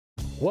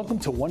Welcome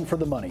to One for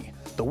the Money,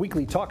 the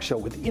weekly talk show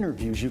with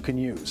interviews you can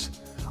use.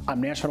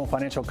 I'm national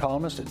financial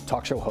columnist and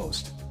talk show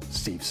host,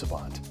 Steve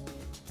Savant.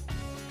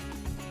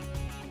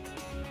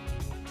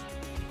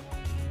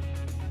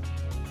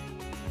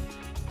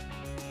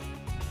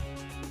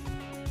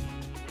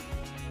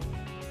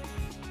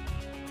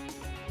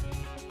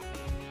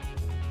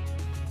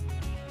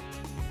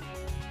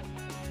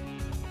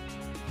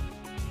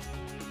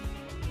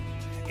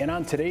 And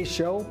on today's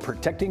show,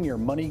 protecting your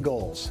money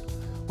goals.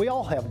 We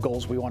all have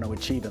goals we want to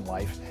achieve in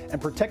life, and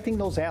protecting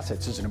those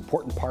assets is an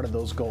important part of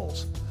those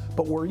goals.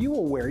 But were you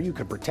aware you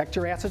could protect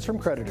your assets from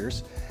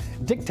creditors,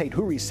 dictate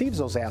who receives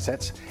those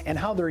assets, and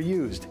how they're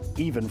used,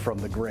 even from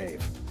the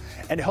grave?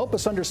 And to help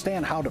us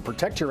understand how to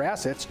protect your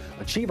assets,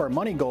 achieve our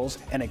money goals,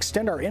 and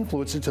extend our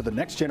influence into the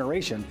next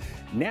generation,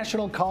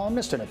 national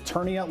columnist and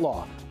attorney at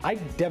law,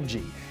 Ike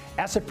Devji,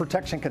 asset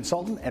protection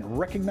consultant and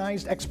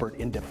recognized expert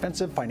in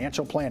defensive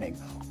financial planning,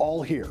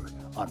 all here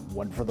on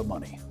One for the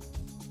Money.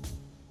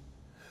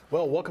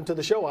 Well, welcome to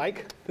the show,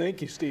 Ike.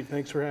 Thank you, Steve.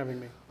 Thanks for having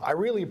me. I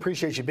really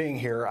appreciate you being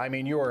here. I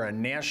mean, you are a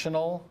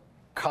national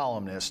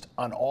columnist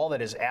on all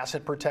that is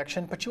asset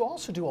protection, but you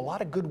also do a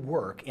lot of good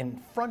work in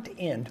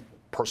front-end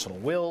personal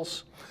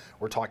wills.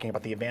 We're talking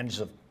about the advantages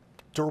of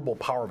durable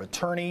power of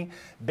attorney,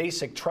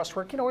 basic trust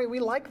work. You know, we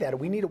like that.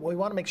 We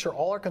want to make sure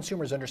all our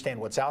consumers understand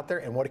what's out there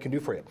and what it can do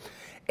for you.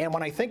 And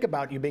when I think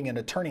about you being an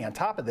attorney on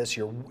top of this,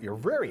 you're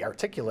very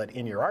articulate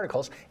in your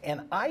articles,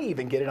 and I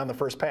even get it on the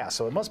first pass.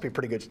 So it must be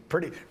pretty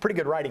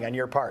good writing on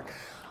your part.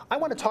 I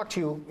want to talk to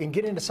you and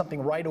get into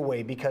something right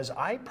away because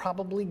I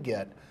probably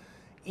get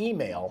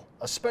email,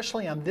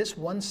 especially on this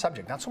one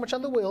subject, not so much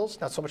on the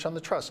wills, not so much on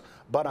the trust,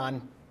 but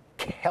on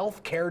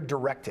healthcare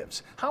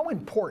directives. How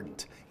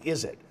important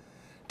is it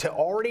to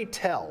already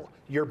tell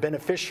your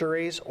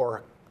beneficiaries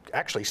or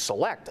actually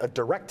select a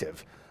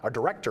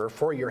director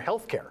for your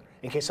health care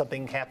in case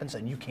something happens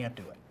and you can't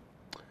do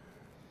it?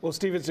 Well,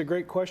 Steve, it's a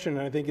great question,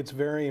 and I think it's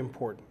very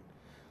important.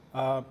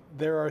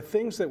 There are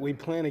things that we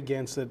plan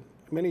against that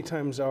many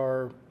times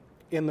are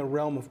in the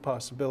realm of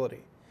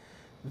possibility.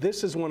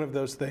 This is one of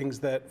those things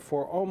that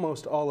for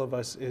almost all of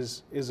us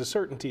is a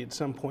certainty at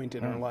some point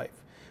in our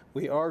life.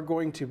 We are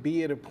going to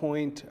be at a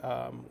point,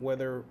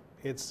 whether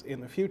it's in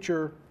the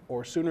future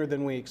or sooner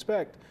than we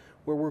expect,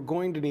 where we're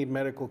going to need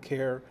medical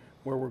care,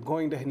 where we're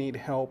going to need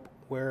help,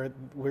 where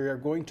we are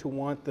going to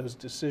want those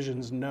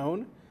decisions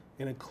known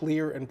in a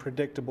clear and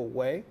predictable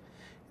way.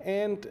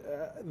 And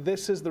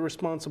this is the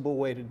responsible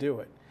way to do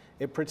it.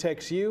 It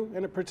protects you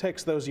and it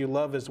protects those you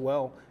love as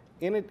well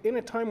in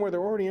a time where they're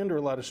already under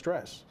a lot of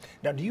stress.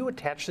 Now, do you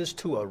attach this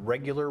to a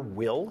regular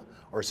will,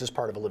 or is this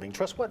part of a living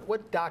trust?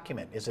 What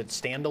document? Is it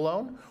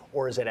standalone,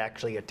 or is it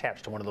actually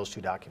attached to one of those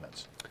two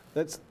documents?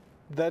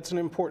 That's an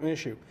important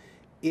issue.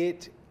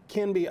 It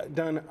can be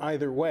done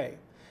either way.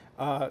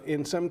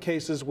 In some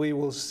cases, we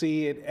will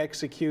see it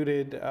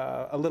executed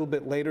a little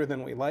bit later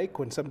than we like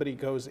when somebody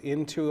goes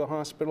into a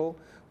hospital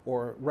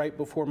or right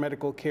before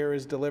medical care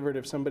is delivered.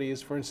 If somebody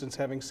is, for instance,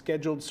 having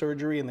scheduled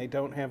surgery and they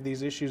don't have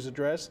these issues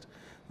addressed,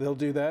 they'll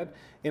do that.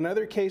 In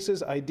other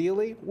cases,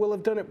 ideally, we'll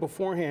have done it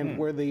beforehand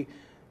where the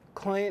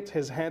client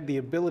has had the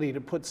ability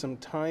to put some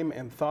time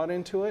and thought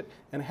into it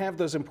and have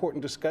those important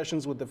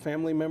discussions with the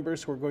family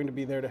members who are going to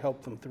be there to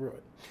help them through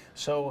it.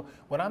 So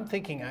when I'm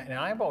thinking, and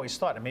I've always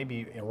thought, and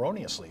maybe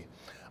erroneously,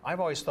 I've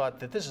always thought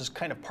that this is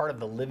kind of part of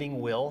the living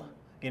will.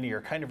 You know,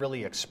 you're kind of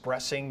really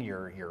expressing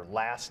your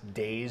last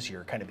days,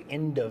 your kind of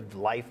end of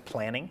life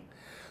planning.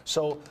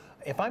 So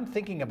if I'm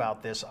thinking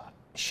about this,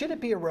 should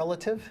it be a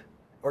relative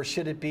or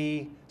should it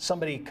be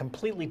somebody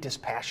completely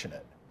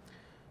dispassionate?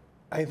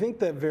 I think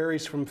that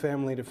varies from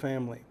family to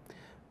family.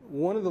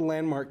 One of the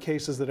landmark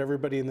cases that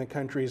everybody in the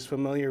country is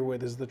familiar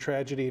with is the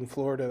tragedy in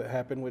Florida that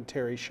happened with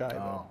Terry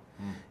Schiavo.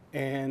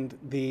 And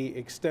the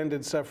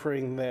extended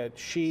suffering that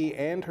she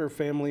and her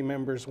family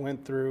members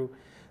went through,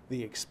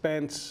 the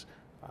expense,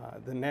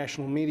 the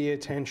national media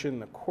attention,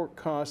 the court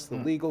costs, the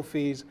legal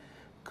fees,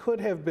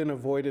 could have been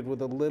avoided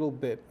with a little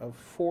bit of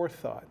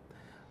forethought.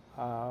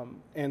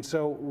 And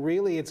so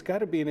really it's got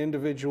to be an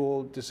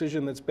individual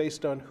decision that's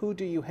based on who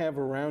do you have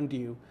around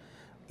you.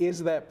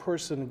 Is that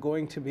person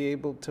going to be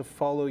able to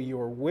follow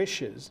your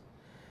wishes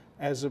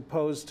as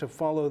opposed to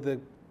follow the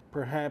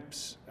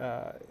perhaps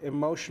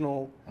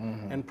emotional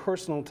and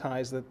personal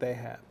ties that they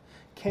have?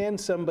 Can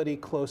somebody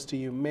close to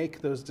you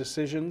make those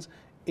decisions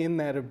in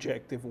that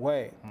objective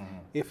way?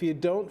 If you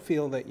don't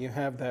feel that you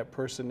have that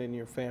person in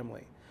your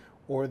family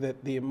or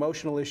that the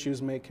emotional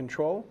issues may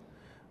control,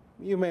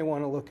 you may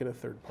want to look at a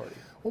third party.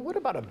 Well, what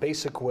about a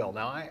basic will?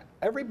 Now,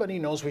 everybody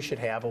knows we should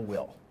have a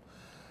will.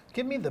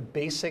 Give me the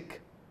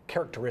basic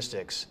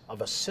characteristics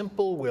of a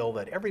simple will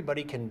that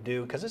everybody can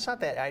do, because it's not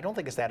that, I don't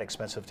think it's that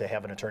expensive to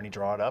have an attorney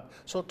draw it up.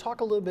 So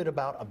talk a little bit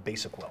about a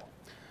basic will.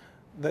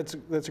 That's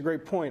a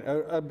great point.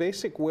 A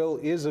basic will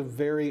is a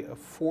very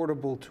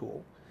affordable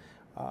tool.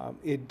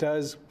 It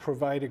does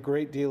provide a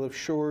great deal of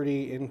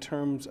surety in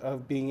terms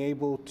of being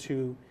able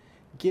to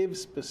give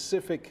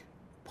specific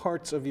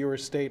parts of your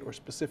estate or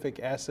specific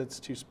assets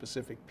to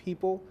specific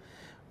people.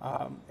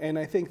 And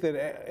I think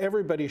that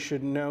everybody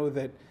should know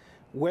that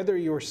whether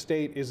your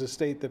state is a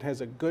state that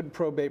has a good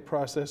probate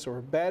process or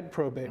a bad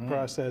probate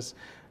process,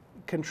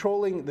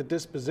 controlling the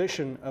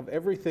disposition of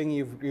everything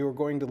you're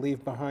going to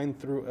leave behind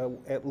through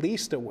at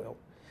least a will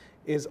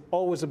is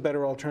always a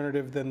better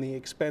alternative than the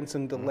expense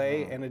and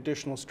delay and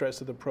additional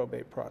stress of the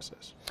probate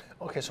process.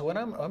 Okay, so when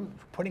I'm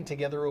putting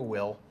together a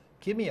will,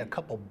 give me a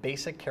couple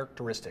basic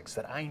characteristics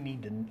that I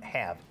need to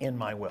have in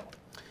my will.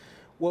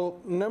 Well,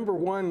 number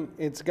one,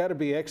 it's got to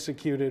be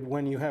executed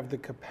when you have the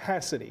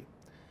capacity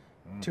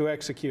to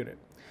execute it.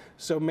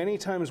 So many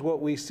times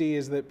what we see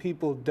is that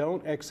people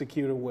don't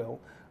execute a will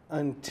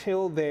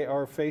until they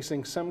are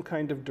facing some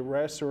kind of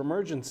duress or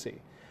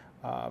emergency.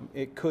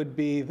 It could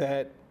be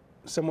that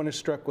someone is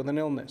struck with an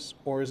illness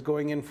or is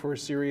going in for a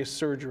serious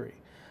surgery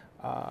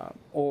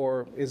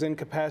or is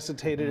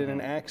incapacitated in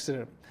an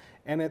accident.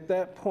 And at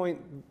that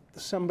point,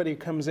 somebody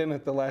comes in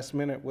at the last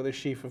minute with a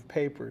sheaf of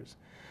papers.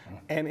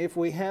 And if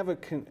we have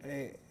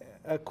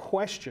a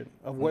question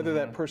of whether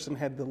that person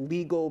had the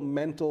legal,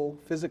 mental,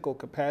 physical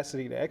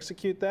capacity to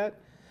execute that,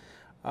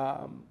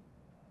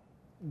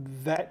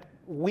 that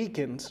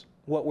weakens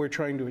what we're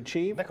trying to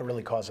achieve. That could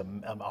really cause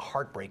a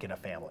heartbreak in a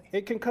family.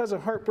 It can cause a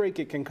heartbreak.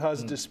 It can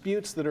cause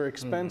disputes that are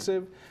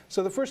expensive.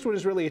 So the first one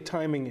is really a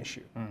timing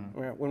issue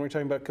when we're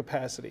talking about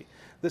capacity.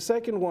 The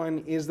second one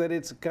is that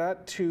it's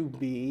got to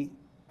be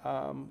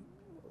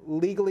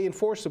legally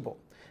enforceable.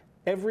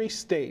 Every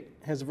state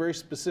has a very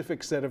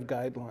specific set of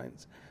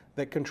guidelines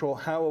that control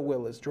how a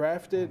will is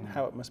drafted,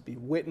 how it must be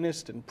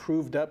witnessed and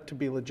proved up to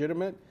be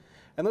legitimate.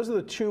 And those are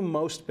the two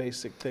most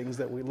basic things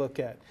that we look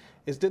at,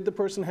 is did the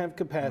person have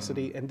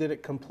capacity and did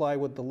it comply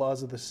with the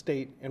laws of the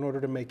state in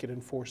order to make it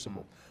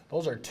enforceable?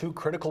 Those are two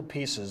critical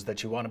pieces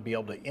that you want to be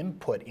able to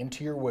input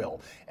into your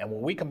will. And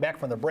when we come back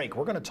from the break,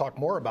 we're going to talk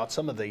more about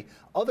some of the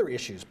other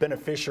issues,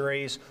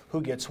 beneficiaries,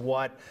 who gets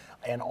what,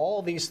 and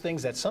all these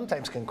things that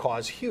sometimes can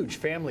cause huge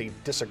family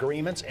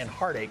disagreements and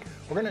heartache.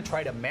 We're going to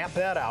try to map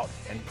that out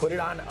and put it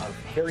on a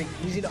very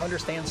easy to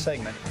understand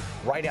segment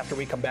right after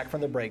we come back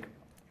from the break.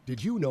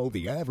 Did you know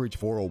the average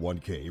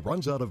 401k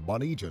runs out of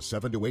money just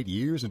 7 to 8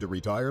 years into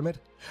retirement?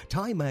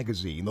 Time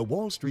Magazine, the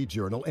Wall Street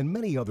Journal, and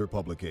many other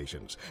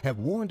publications have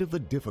warned of the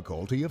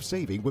difficulty of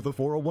saving with a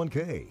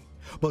 401k.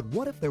 But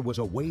what if there was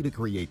a way to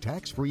create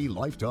tax-free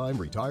lifetime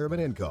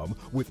retirement income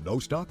with no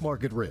stock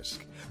market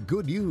risk?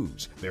 Good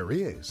news, there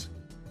is.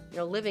 You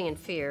know, living in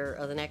fear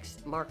of the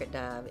next market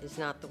dive is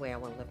not the way I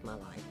want to live my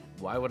life.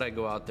 Why would I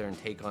go out there and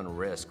take on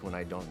risk when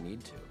I don't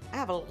need to? I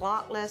have a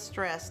lot less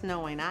stress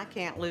knowing I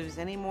can't lose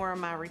any more of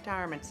my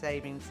retirement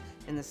savings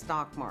in the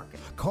stock market.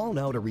 Call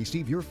now to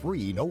receive your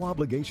free,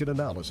 no-obligation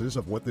analysis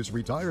of what this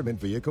retirement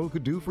vehicle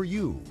could do for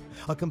you,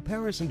 a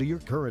comparison to your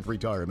current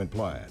retirement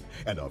plan,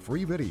 and a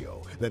free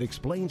video that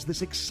explains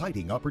this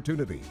exciting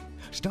opportunity.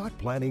 Start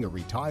planning a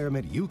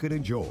retirement you can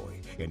enjoy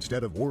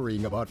instead of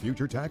worrying about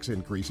future tax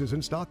increases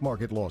and stock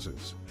market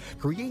losses.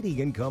 Creating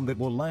income that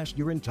will last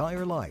your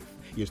entire life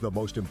is the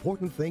most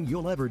important thing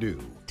you'll ever do.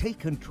 Take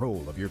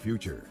control of your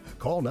future.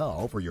 Call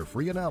now for your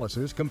free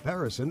analysis,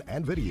 comparison,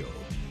 and video.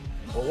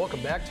 Well,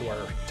 welcome back to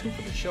our Two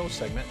for the Show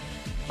segment.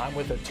 I'm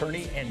with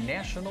attorney and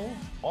national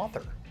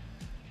author,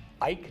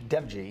 Ike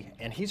Devji,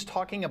 and he's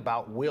talking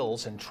about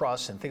wills and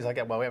trusts and things like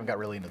that. Well, we haven't got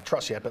really into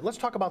trust yet, but let's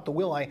talk about the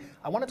will. I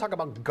want to talk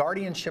about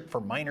guardianship for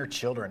minor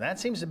children. That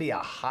seems to be a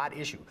hot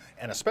issue,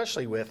 and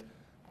especially with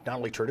not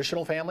only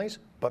traditional families,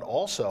 but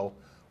also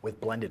with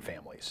blended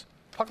families.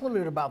 Talk a little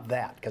bit about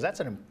that, because that's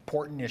an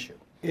important issue.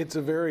 It's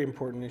a very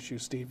important issue,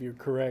 Steve. You're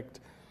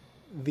correct.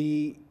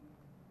 The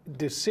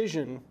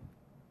decision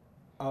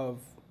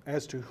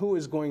as to who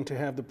is going to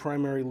have the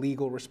primary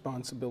legal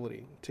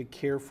responsibility to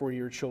care for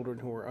your children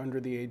who are under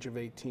the age of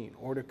 18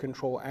 or to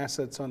control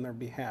assets on their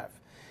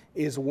behalf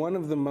is one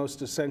of the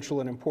most essential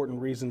and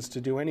important reasons to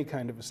do any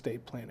kind of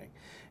estate planning.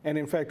 And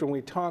in fact, when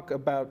we talk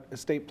about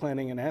estate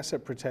planning and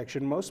asset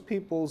protection, most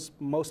people's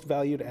most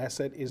valued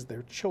asset is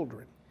their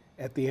children.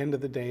 At the end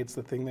of the day, it's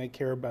the thing they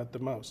care about the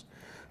most.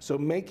 So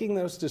making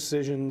those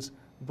decisions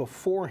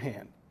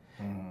beforehand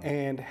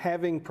and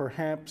having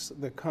perhaps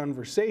the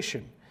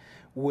conversation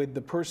with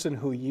the person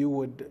who you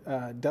would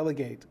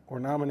delegate or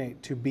nominate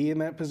to be in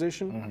that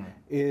position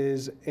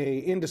is an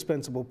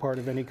indispensable part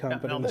of any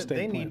competent estate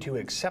plan. They need to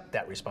accept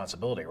that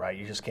responsibility, right?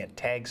 You just can't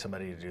tag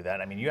somebody to do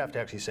that. I mean, you have to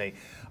actually say,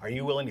 are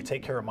you willing to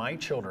take care of my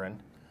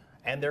children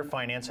and their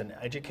finance and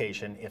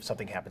education if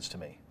something happens to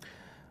me?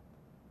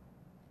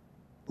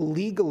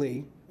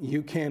 Legally,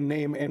 you can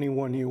name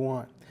anyone you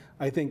want.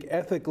 I think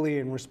ethically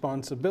and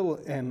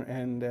responsibility,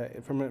 and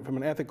from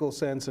an ethical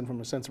sense and from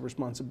a sense of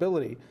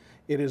responsibility,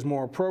 it is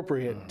more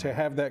appropriate to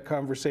have that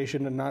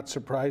conversation and not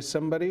surprise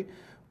somebody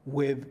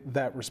with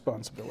that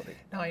responsibility.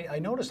 Now, I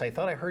noticed. I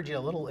thought I heard you a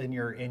little in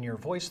your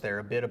voice there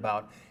a bit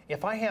about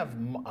if I have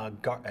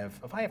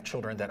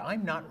children that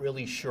I'm not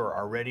really sure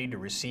are ready to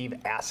receive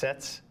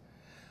assets,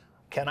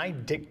 can I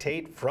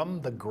dictate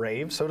from the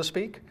grave, so to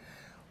speak,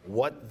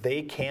 what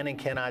they can and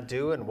cannot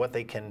do and what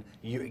they can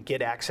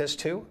get access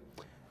to?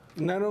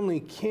 Not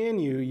only can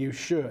you, you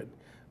should.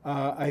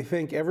 I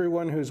think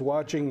everyone who's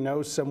watching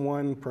knows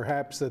someone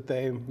perhaps that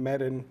they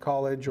met in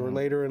college or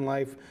later in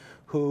life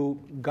who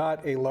got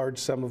a large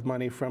sum of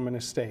money from an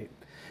estate.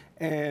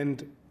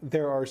 And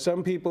there are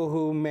some people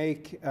who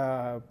make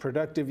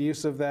productive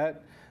use of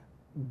that,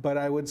 but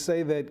I would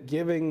say that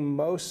giving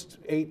most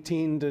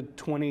 18 to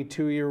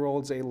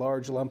 22-year-olds a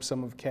large lump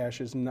sum of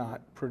cash is not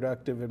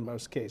productive in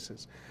most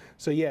cases.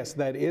 So yes,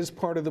 that is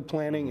part of the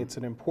planning. It's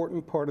an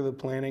important part of the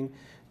planning.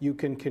 You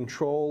can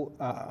control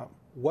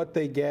what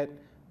they get,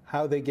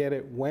 how they get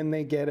it, when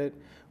they get it.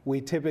 We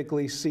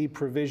typically see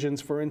provisions,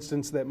 for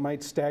instance, that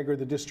might stagger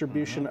the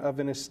distribution of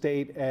an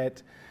estate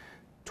at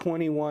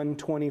 21,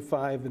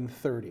 25, and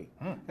 30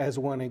 as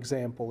one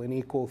example in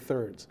equal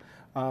thirds.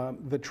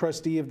 The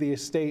trustee of the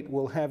estate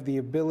will have the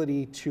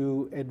ability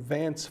to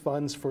advance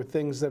funds for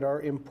things that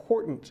are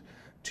important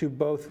to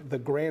both the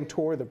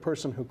grantor, the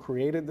person who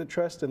created the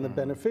trust, and the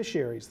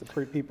beneficiaries,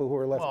 the people who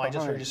are left behind.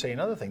 Well, I just heard you say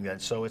another thing.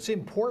 So it's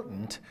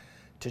important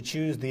to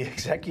choose the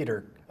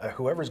executor,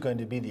 whoever's going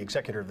to be the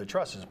executor of the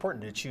trust. It's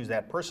important to choose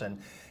that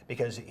person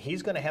because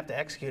he's going to have to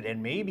execute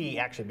and maybe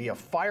actually be a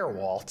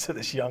firewall to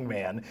this young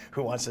man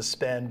who wants to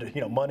spend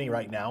money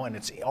right now and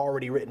it's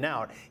already written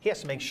out. He has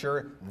to make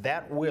sure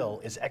that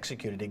will is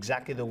executed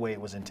exactly the way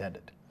it was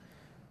intended.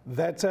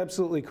 That's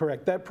absolutely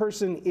correct. That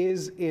person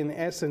is, in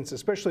essence,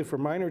 especially for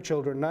minor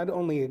children, not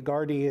only a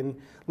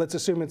guardian, let's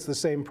assume it's the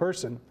same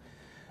person,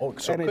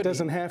 and it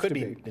doesn't have to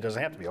be. It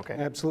doesn't have to be, okay.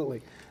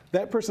 Absolutely.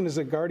 That person is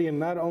a guardian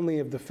not only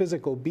of the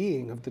physical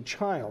being of the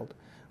child,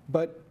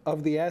 but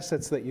of the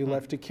assets that you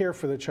left to care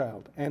for the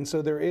child. And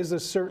so there is a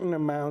certain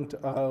amount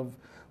of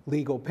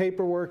legal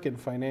paperwork and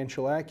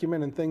financial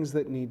acumen and things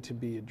that need to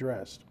be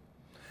addressed.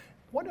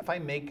 What if I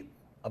make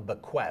a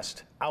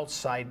bequest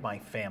outside my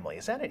family?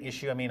 Is that an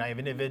issue? I mean, I have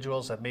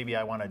individuals that maybe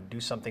I want to do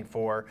something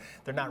for.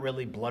 They're not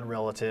really blood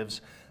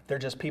relatives. They're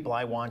just people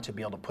I want to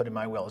be able to put in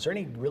my will. Is there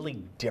any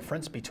really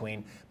difference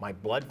between my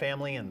blood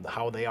family and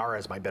how they are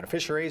as my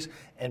beneficiaries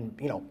and,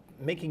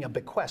 making a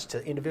bequest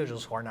to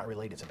individuals who are not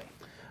related to me?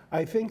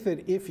 I think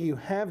that if you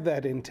have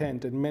that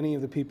intent, and many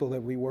of the people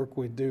that we work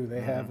with do,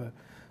 they have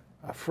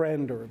a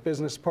friend or a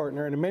business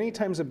partner, and many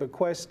times a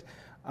bequest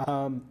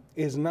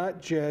is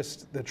not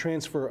just the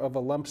transfer of a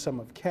lump sum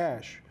of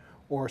cash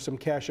or some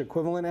cash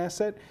equivalent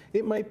asset.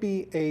 It might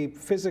be a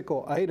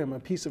physical item, a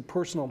piece of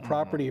personal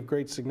property of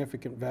great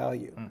significant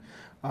value.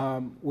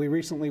 We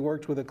recently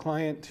worked with a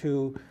client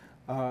who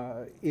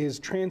is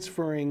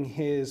transferring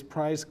his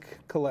prize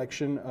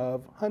collection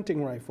of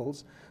hunting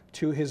rifles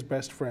to his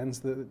best friends,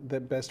 the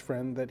best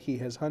friend that he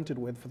has hunted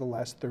with for the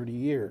last 30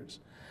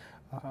 years.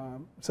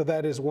 So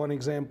that is one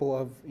example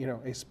of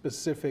a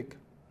specific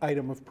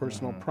item of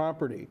personal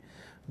property.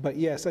 But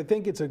yes, I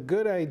think it's a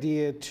good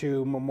idea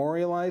to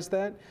memorialize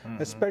that,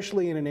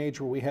 especially in an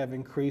age where we have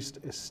increased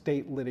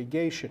estate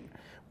litigation,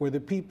 where the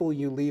people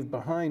you leave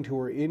behind who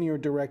are in your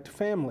direct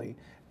family,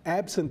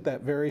 absent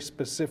that very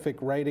specific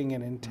writing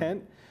and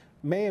intent,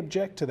 may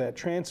object to that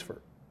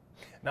transfer.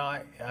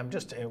 Now, I'm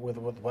just, with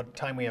what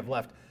time we have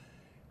left,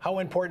 how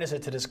important is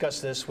it to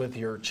discuss this with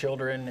your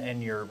children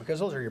and because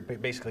those are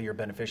basically your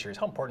beneficiaries,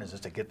 how important is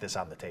it to get this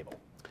on the table?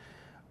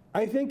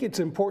 I think it's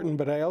important,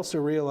 but I also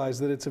realize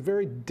that it's a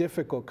very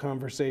difficult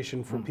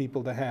conversation for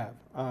people to have.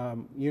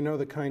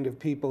 The kind of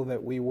people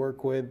that we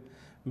work with,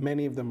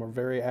 many of them are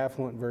very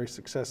affluent, very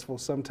successful.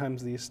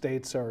 Sometimes the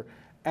estates are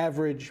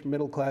average,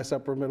 middle class,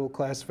 upper middle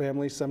class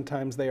families.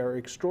 Sometimes they are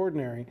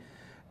extraordinary.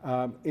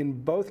 In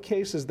both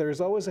cases, there's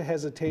always a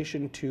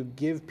hesitation to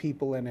give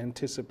people an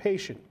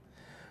anticipation.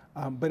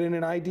 But in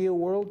an ideal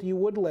world, you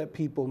would let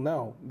people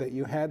know that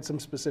you had some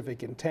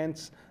specific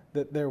intents,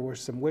 that there were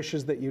some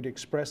wishes that you'd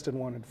expressed and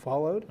wanted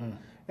followed,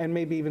 and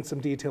maybe even some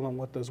detail on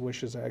what those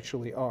wishes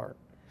actually are.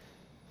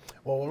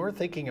 Well, when we're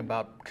thinking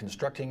about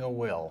constructing a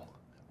will,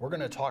 we're going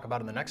to talk about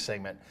in the next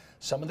segment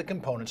some of the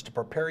components to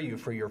prepare you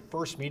for your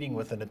first meeting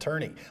with an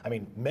attorney. I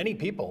mean, many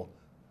people,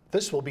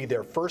 this will be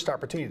their first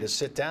opportunity to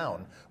sit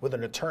down with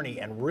an attorney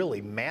and really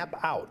map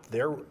out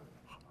their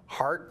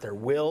heart, their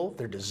will,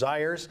 their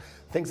desires,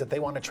 things that they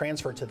want to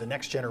transfer to the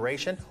next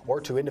generation or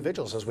to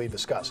individuals, as we've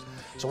discussed.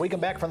 So when we come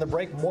back from the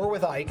break, more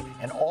with Ike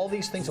and all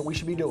these things that we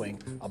should be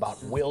doing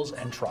about wills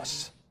and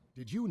trusts.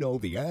 Did you know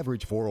the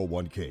average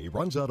 401k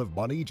runs out of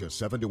money just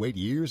 7 to 8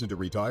 years into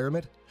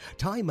retirement?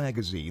 Time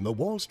Magazine, the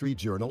Wall Street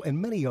Journal, and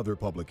many other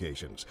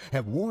publications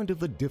have warned of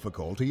the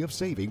difficulty of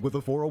saving with a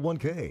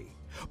 401k.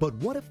 But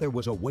what if there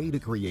was a way to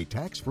create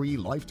tax-free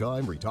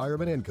lifetime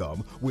retirement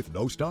income with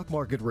no stock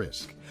market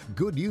risk?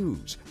 Good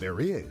news, there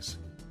is.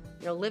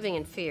 Living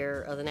in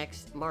fear of the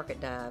next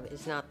market dive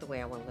is not the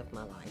way I want to live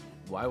my life.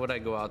 Why would I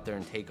go out there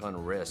and take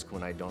on risk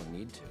when I don't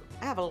need to?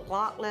 I have a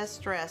lot less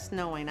stress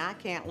knowing I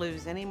can't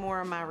lose any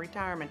more of my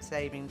retirement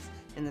savings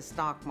in the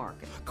stock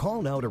market.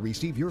 Call now to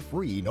receive your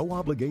free,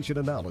 no-obligation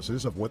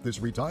analysis of what this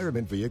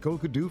retirement vehicle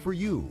could do for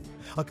you,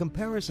 a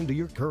comparison to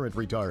your current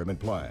retirement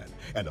plan,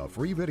 and a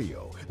free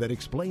video that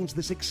explains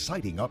this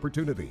exciting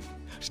opportunity.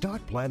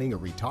 Start planning a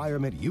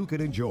retirement you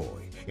can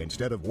enjoy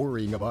instead of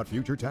worrying about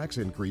future tax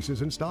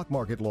increases and stock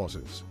market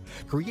losses.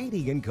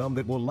 Creating income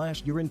that will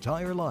last your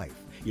entire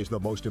life is the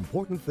most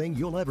important thing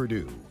you'll ever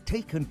do.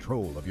 Take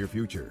control of your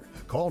future.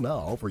 Call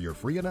now for your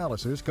free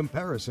analysis,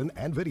 comparison,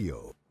 and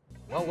video.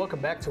 Well, welcome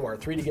back to our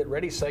 3 to Get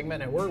Ready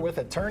segment, and we're with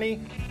attorney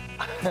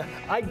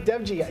Ike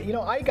Devji. You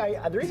know,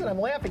 Ike, the reason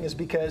I'm laughing is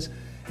because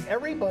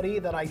everybody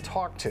that I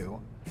talk to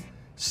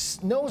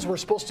knows we're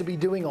supposed to be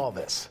doing all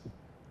this.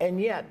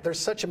 And yet, there's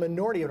such a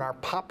minority in our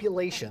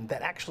population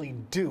that actually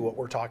do what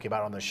we're talking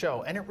about on the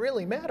show, and it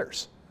really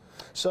matters.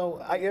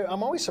 So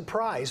I'm always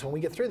surprised when we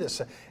get through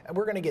this.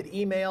 We're going to get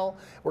email,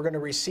 we're going to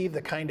receive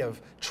the kind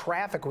of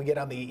traffic we get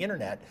on the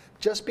internet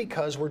just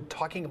because we're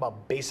talking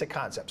about basic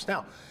concepts.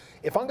 Now,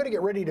 if I'm going to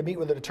get ready to meet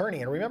with an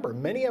attorney, and remember,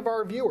 many of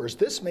our viewers,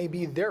 this may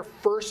be their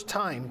first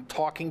time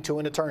talking to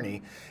an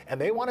attorney, and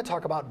they want to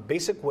talk about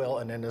basic will,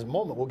 and in a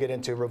moment we'll get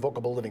into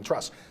revocable living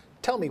trust.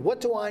 Tell me,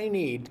 what do I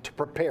need to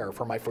prepare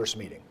for my first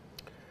meeting?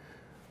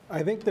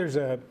 I think there's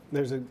a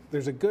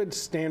good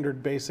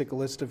standard basic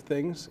list of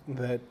things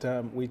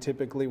that we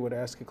typically would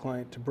ask a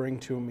client to bring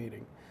to a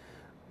meeting.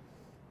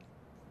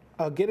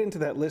 I'll get into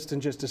that list in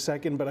just a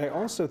second, but I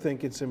also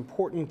think it's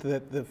important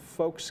that the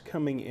folks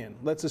coming in,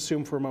 let's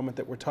assume for a moment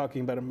that we're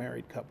talking about a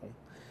married couple,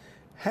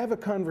 have a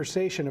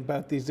conversation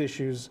about these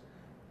issues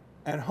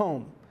at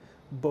home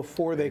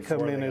before they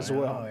come in as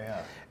well. Oh,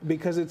 yeah.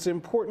 Because it's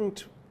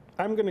important,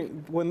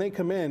 when they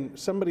come in,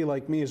 somebody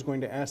like me is going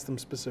to ask them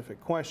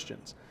specific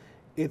questions.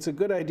 It's a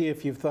good idea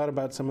if you've thought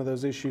about some of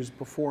those issues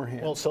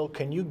beforehand. Well, so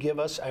can you give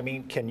us,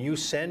 can you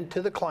send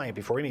to the client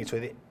before we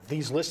meet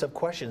these lists of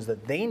questions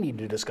that they need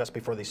to discuss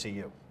before they see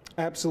you?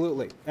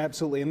 Absolutely,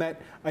 absolutely. And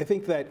I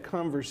think that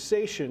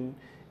conversation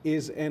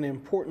is an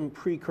important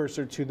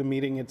precursor to the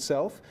meeting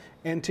itself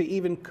and to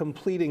even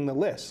completing the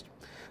list.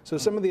 So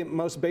some of the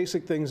most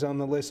basic things on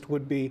the list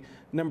would be,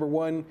 number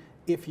one,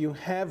 if you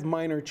have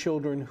minor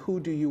children, who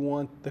do you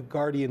want the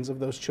guardians of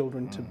those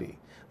children to be?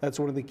 That's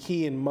one of the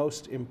key and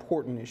most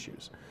important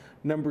issues.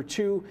 Number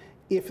two,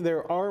 if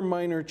there are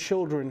minor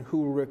children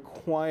who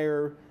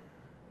require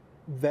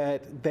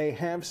that they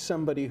have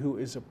somebody who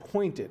is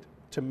appointed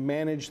to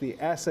manage the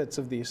assets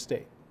of the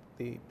estate,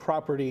 the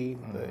property,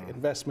 the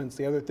investments,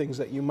 the other things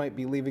that you might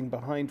be leaving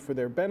behind for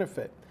their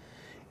benefit,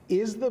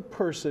 is the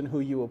person who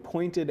you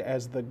appointed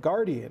as the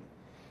guardian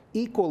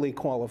equally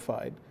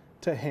qualified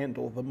to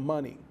handle the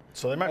money?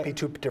 So there might be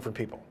two different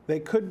people. They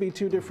could be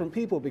two different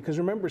people, because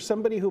remember,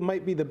 somebody who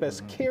might be the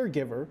best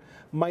caregiver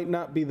might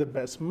not be the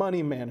best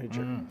money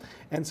manager.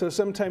 And so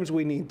sometimes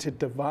we need to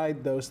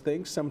divide those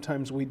things,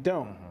 sometimes we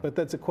don't. But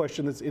that's a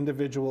question that's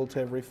individual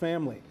to every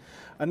family.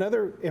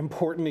 Another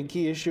important and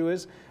key issue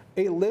is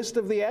a list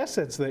of the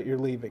assets that you're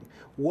leaving.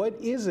 What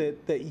is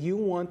it that you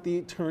want the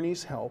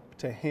attorney's help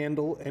to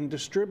handle and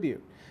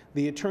distribute?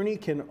 The attorney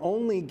can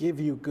only give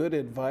you good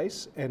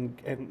advice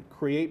and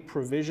create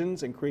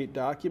provisions and create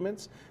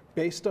documents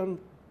based on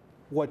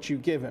what you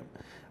give him.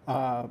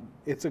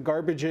 It's a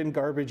garbage in,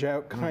 garbage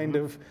out kind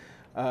of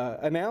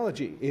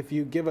analogy. If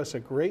you give us a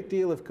great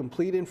deal of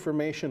complete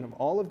information of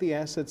all of the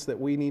assets that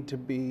we need to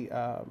be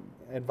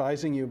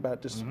advising you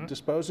about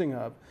disposing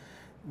of,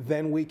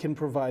 then we can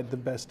provide the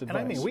best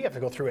advice. And we have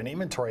to go through an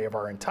inventory of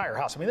our entire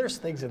house. There's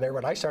things in there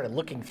when I started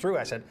looking through,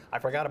 I said, I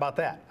forgot about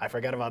that. I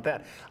forgot about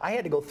that. I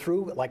had to go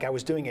through like I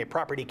was doing a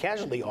property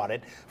casualty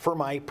audit for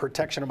my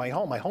protection of my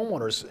home, my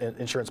homeowner's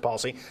insurance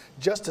policy,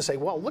 just to say,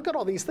 well, look at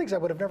all these things I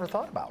would have never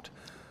thought about.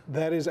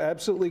 That is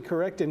absolutely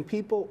correct. And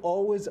people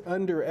always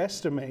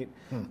underestimate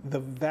the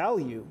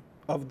value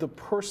of the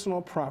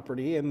personal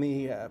property and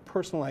the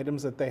personal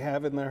items that they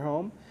have in their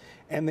home.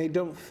 And they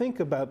don't think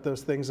about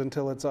those things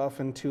until it's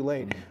often too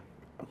late.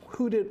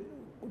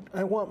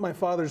 I want my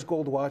father's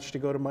gold watch to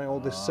go to my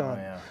oldest son.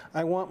 Yeah.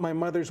 I want my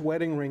mother's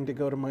wedding ring to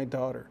go to my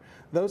daughter.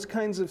 Those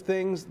kinds of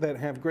things that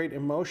have great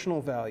emotional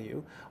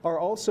value are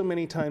also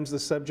many times the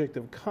subject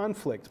of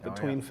conflict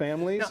between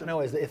families.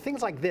 No,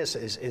 things like this,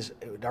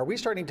 are we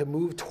starting to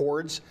move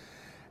towards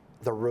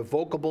the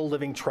revocable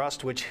living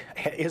trust, which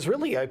is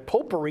really a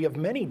potpourri of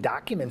many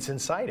documents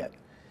inside it?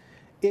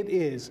 It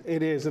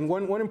is. And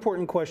one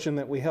important question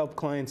that we help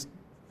clients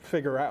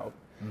figure out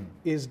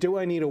is, do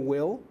I need a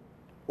will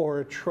or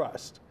a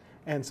trust?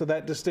 And so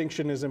that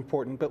distinction is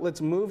important. But let's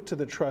move to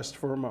the trust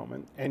for a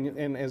moment.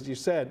 And as you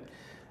said,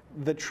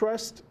 the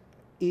trust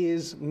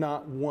is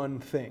not one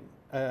thing.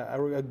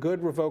 A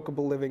good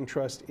revocable living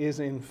trust is,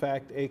 in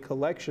fact, a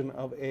collection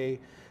of a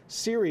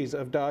series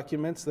of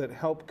documents that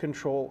help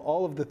control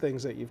all of the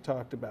things that you've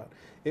talked about.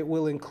 It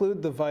will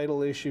include the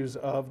vital issues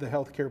of the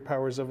healthcare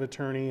powers of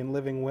attorney and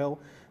living will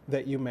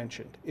that you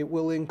mentioned. It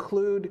will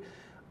include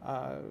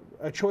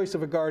a choice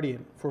of a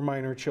guardian for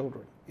minor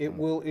children. It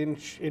will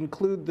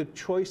include the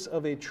choice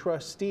of a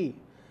trustee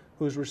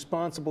who's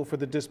responsible for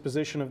the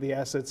disposition of the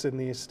assets in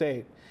the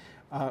estate.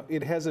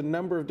 It has a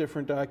number of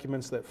different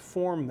documents that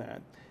form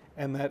that,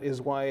 and that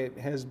is why it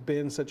has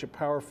been such a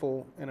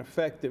powerful and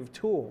effective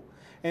tool.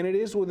 And it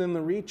is within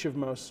the reach of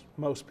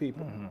most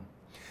people.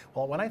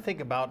 Well, when I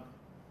think about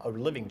a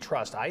living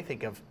trust, I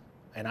think of,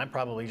 and I'm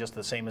probably just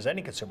the same as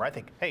any consumer, I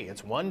think, hey,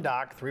 it's one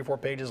doc, 3 or 4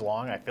 pages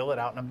long, I fill it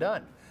out and I'm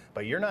done.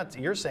 But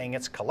you're saying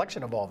it's a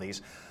collection of all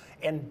these.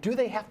 And do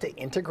they have to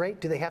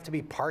integrate? Do they have to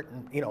be part,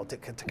 to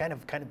kind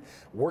of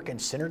work in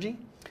synergy?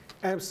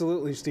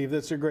 Absolutely, Steve.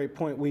 That's a great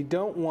point. We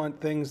don't want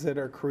things that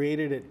are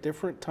created at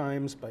different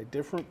times by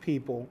different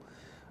people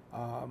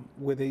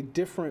with a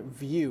different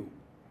view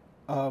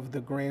of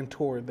the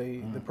grantor,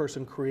 the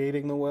person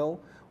creating the will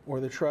or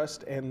the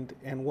trust, and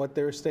what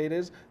their estate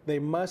is. They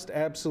must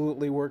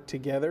absolutely work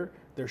together.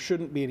 There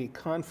shouldn't be any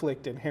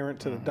conflict inherent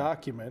to the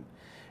document,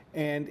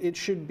 and it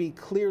should be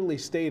clearly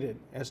stated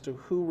as to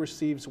who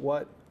receives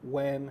what,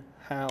 when,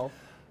 how.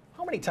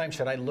 How many times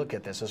should I look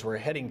at this as we're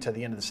heading to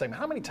the end of the segment?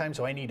 How many times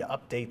do I need to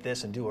update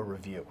this and do a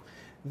review?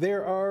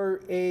 There are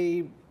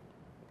a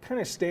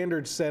kind of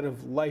standard set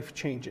of life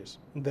changes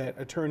that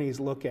attorneys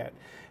look at.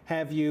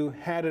 Have you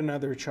had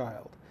another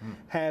child?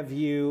 Have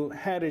you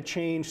had a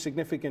change,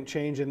 significant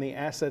change in the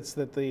assets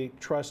that the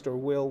trust or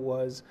will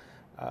was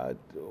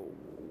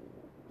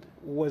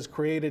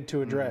created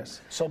to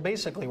address? So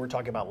basically we're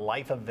talking about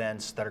life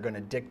events that are going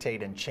to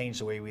dictate and change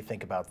the way we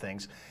think about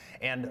things.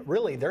 And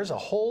really there's a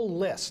whole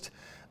list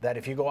that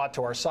if you go out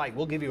to our site,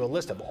 we'll give you a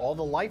list of all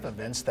the life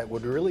events that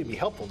would really be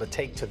helpful to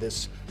take to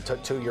this,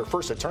 to your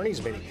first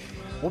attorney's meeting.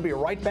 We'll be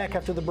right back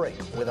after the break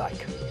with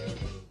Ike.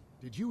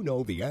 Did you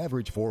know the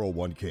average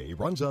 401k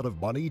runs out of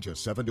money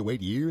just 7 to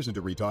 8 years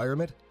into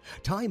retirement?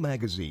 Time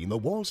Magazine, the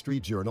Wall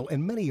Street Journal,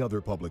 and many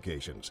other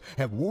publications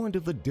have warned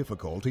of the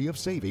difficulty of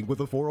saving with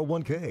a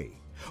 401k.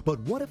 But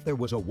what if there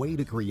was a way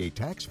to create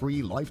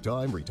tax-free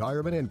lifetime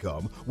retirement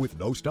income with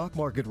no stock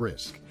market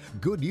risk?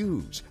 Good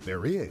news,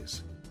 there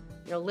is.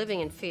 You know, living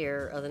in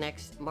fear of the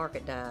next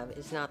market dive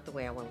is not the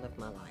way I want to live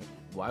my life.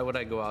 Why would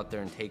I go out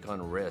there and take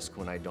on risk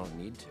when I don't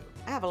need to?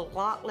 I have a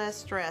lot less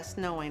stress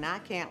knowing I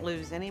can't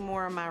lose any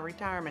more of my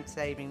retirement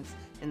savings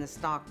in the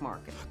stock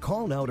market.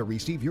 Call now to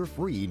receive your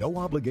free,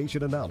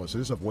 no-obligation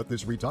analysis of what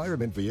this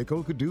retirement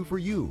vehicle could do for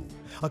you,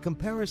 a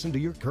comparison to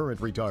your current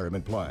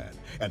retirement plan,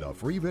 and a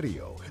free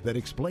video that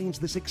explains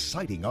this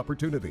exciting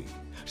opportunity.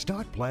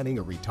 Start planning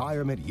a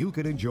retirement you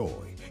can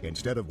enjoy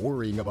instead of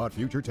worrying about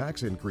future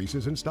tax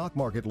increases and stock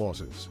market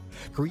losses.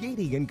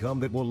 Creating income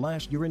that will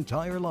last your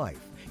entire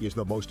life is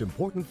the most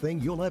important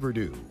thing you'll ever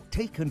do.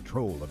 Take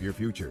control of your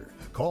future.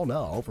 Call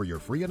now for your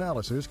free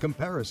analysis,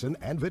 comparison,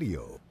 and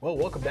video. Well,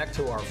 welcome back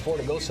to our 4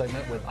 to Go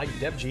segment with Ike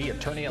Devji,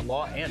 attorney at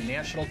law and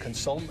national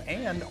consultant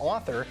and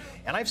author.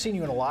 And I've seen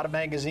you in a lot of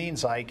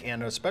magazines, Ike,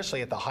 and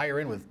especially at the higher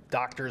end with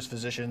doctors,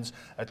 physicians,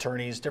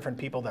 attorneys, different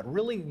people that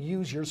really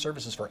use your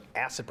services for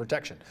asset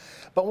protection.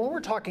 But when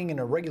we're talking in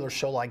a regular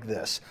show like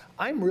this,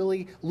 I'm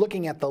really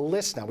looking at the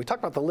list now. We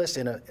talked about the list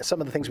in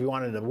some of the things we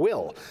wanted in a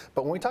will,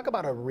 but when we talk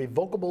about a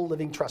revocable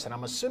living trust, and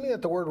I'm assuming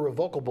that the word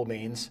revocable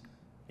means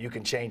you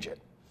can change it.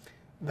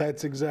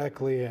 That's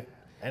exactly it.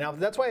 And now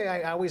that's why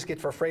I always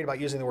get afraid about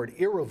using the word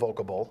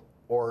irrevocable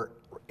or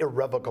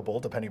irrevocable,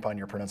 depending upon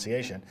your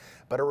pronunciation.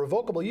 But a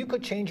revocable, you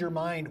could change your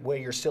mind where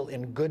you're still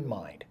in good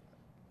mind.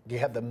 You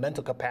have the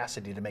mental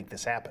capacity to make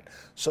this happen.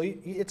 So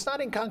it's not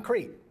in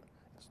concrete.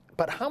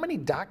 But how many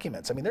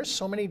documents? I mean, there's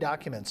so many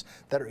documents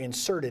that are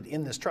inserted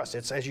in this trust.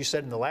 It's, as you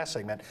said in the last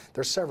segment,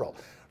 there's several.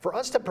 For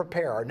us to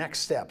prepare our next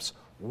steps,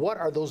 what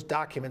are those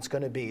documents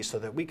going to be so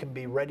that we can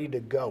be ready to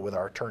go with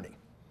our attorney?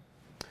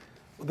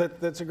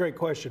 That's a great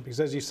question because,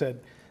 as you said,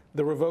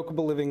 the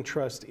revocable living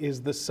trust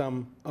is the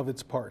sum of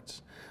its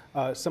parts.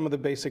 Some of the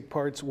basic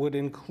parts would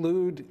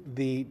include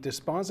the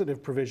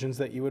dispositive provisions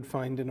that you would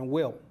find in a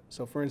will.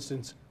 So, for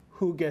instance,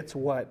 who gets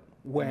what,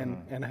 when,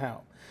 and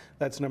how.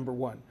 That's number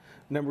one.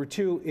 Number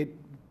two,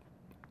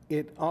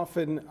 it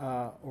often,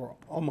 or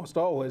almost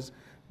always,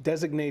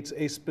 designates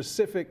a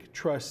specific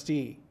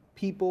trustee.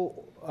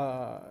 People,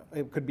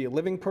 it could be a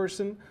living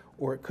person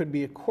or it could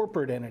be a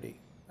corporate entity.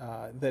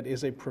 That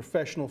is a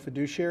professional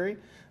fiduciary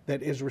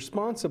that is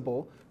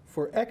responsible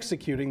for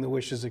executing the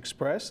wishes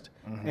expressed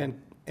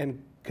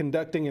and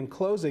conducting and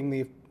closing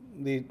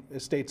the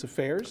estate's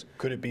affairs.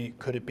 Could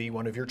it be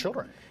one of your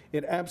children?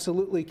 It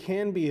absolutely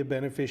can be a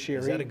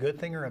beneficiary. Is that a good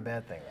thing or a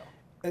bad thing,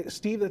 though?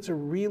 Steve, that's a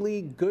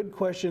really good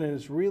question, and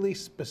it's really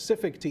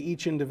specific to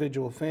each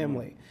individual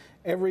family.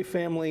 Every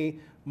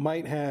family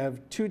might have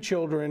 2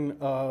 children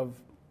of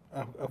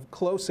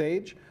close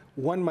age.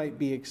 One might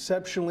be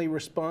exceptionally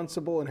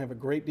responsible and have a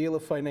great deal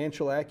of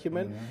financial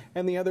acumen,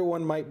 and the other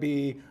one might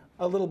be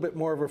a little bit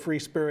more of a free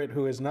spirit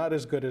who is not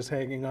as good as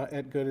hanging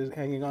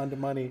on to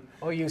money.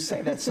 Oh, you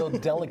say that so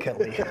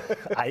delicately,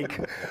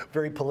 Ike.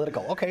 Very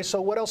political. Okay, so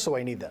what else do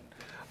I need then?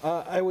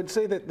 I would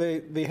say that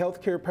the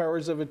healthcare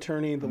powers of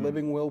attorney, the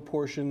living will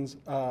portions,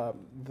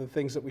 the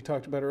things that we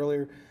talked about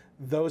earlier,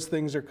 those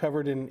things are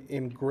covered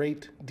in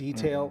great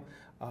detail.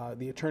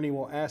 The attorney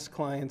will ask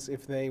clients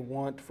if they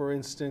want, for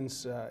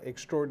instance,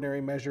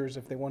 extraordinary measures,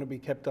 if they want to be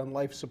kept on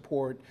life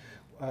support,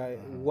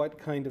 what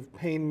kind of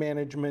pain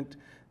management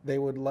they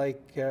would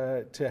like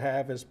to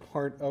have as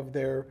part of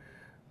their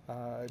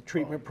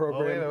treatment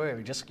program.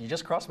 Wait. You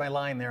just crossed my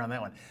line there on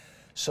that one.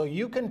 So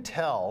you can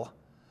tell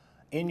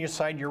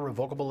inside your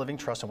revocable living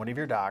trust on one of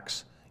your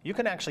docs, you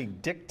can actually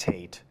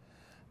dictate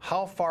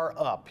how far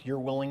up you're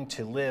willing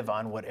to live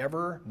on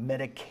whatever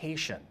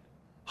medication,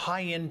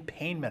 high-end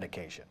pain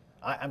medication.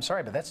 I'm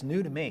sorry, but that's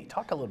new to me.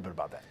 Talk a little bit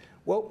about that.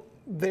 Well,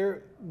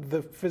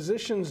 The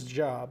physician's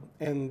job,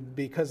 and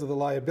because of the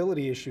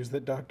liability issues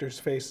that doctors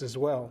face as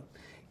well,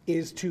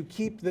 is to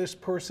keep this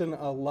person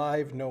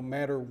alive no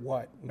matter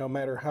what, no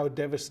matter how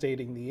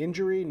devastating the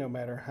injury, no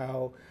matter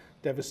how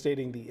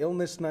devastating the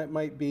illness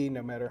might be,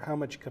 no matter how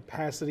much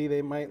capacity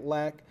they might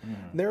lack.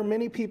 There are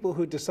many people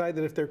who decide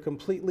that if they're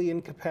completely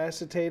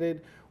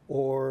incapacitated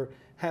or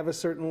have a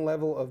certain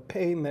level of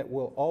pain that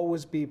will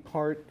always be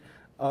part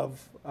of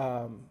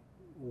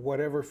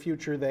whatever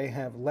future they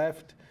have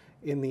left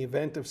in the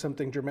event of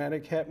something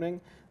dramatic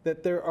happening,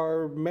 that there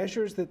are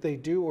measures that they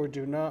do or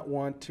do not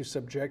want to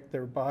subject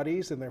their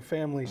bodies and their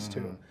families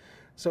to.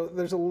 So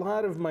there's a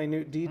lot of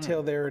minute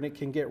detail there, and it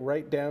can get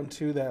right down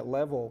to that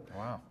level.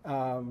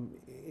 Wow.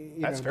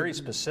 That's very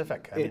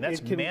specific. I mean,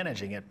 that's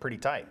managing it pretty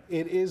tight.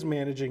 It is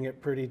managing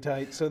it pretty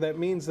tight. So that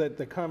means that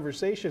the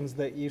conversations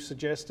that you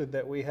suggested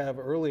that we have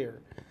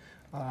earlier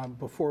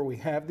before we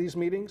have these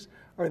meetings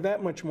are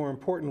that much more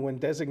important when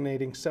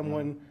designating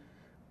someone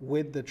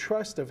with the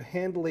trust of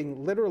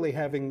handling, literally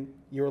having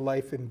your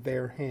life in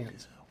their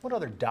hands. What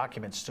other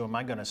documents am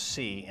I going to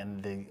see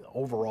in the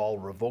overall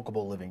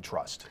revocable living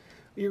trust?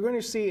 You're going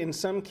to see in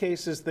some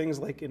cases things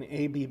like an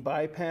AB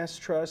bypass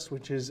trust,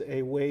 which is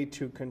a way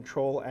to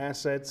control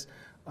assets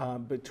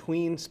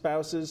between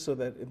spouses so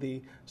that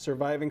the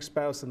surviving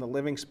spouse and the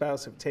living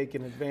spouse have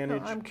taken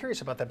advantage. No, I'm curious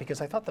about that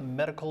because I thought the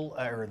marital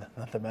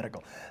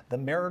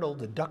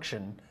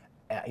deduction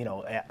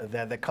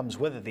that comes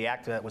with it, the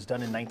act that was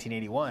done in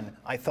 1981,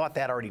 I thought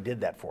that already did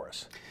that for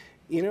us.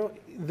 You know,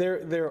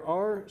 there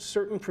are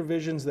certain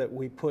provisions that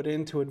we put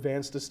into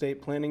advanced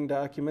estate planning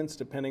documents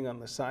depending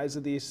on the size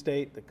of the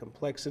estate, the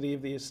complexity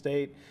of the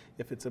estate.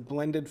 If it's a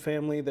blended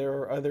family, there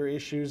are other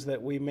issues that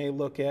we may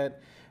look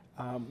at.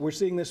 We're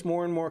seeing this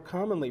more and more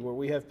commonly where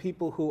we have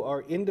people who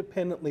are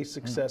independently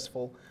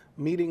successful,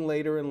 meeting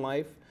later in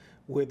life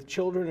with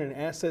children and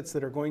assets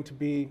that are going to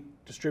be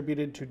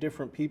distributed to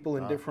different people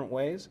in different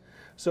ways.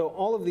 So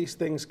all of these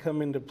things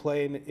come into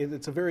play, and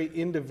it's a very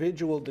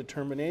individual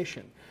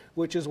determination,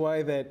 which is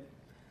why that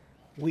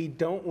we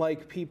don't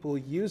like people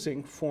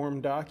using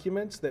form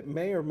documents that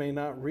may or may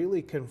not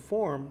really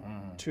conform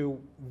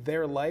to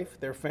their life,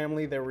 their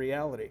family, their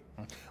reality.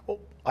 Well,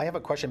 I have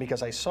a question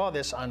because I saw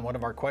this on one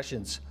of our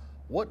questions.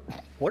 What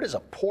is a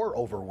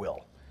pour-over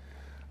will?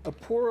 A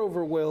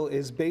pour-over will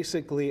is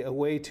basically a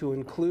way to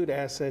include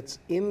assets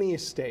in the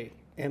estate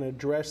and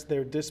address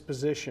their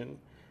disposition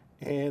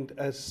and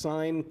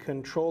assign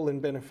control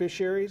and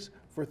beneficiaries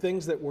for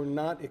things that were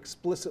not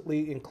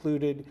explicitly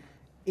included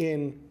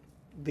in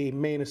the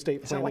main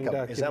estate planning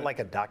document. Is that like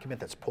a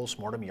document that's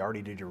post-mortem? You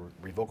already did your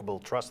revocable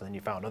trust and then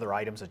you found other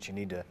items that you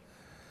need to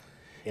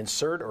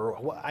insert?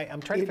 Or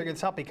I'm trying to figure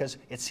this out because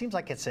it seems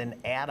like it's an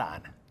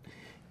add-on.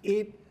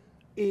 It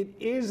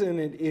is and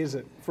it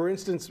isn't. For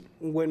instance,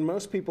 when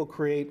most people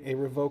create a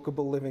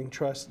revocable living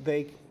trust,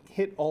 they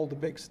hit all the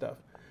big stuff.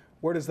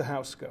 Where does the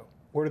house go?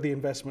 Where do the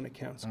investment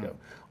accounts go?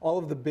 All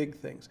of the big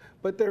things.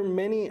 But there are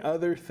many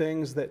other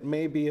things that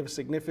may be of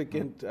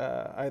significant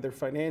either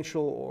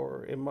financial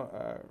or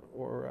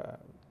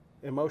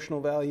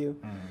emotional value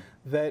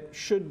that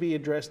should be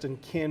addressed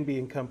and can be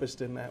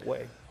encompassed in that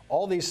way.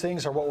 All these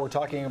things are what we're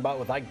talking about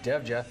with Ike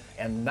Devji,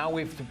 and now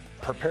we've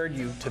prepared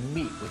you to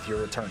meet with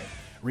your attorney.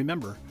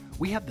 Remember,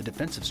 we have the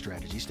defensive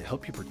strategies to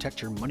help you protect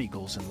your money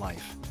goals in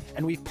life,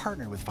 and we've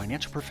partnered with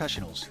financial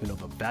professionals who know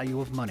the value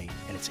of money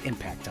and its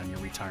impact on your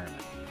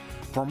retirement.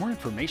 For more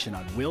information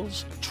on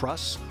wills,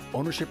 trusts,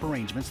 ownership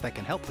arrangements that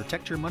can help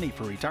protect your money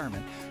for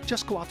retirement,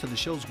 just go out to the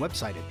show's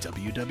website at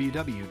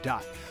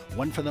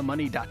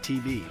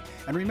www.oneforthemoney.tv.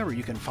 And remember,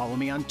 you can follow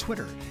me on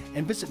Twitter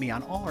and visit me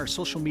on all our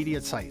social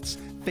media sites,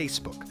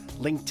 Facebook,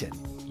 LinkedIn,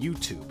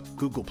 YouTube,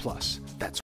 Google+. That's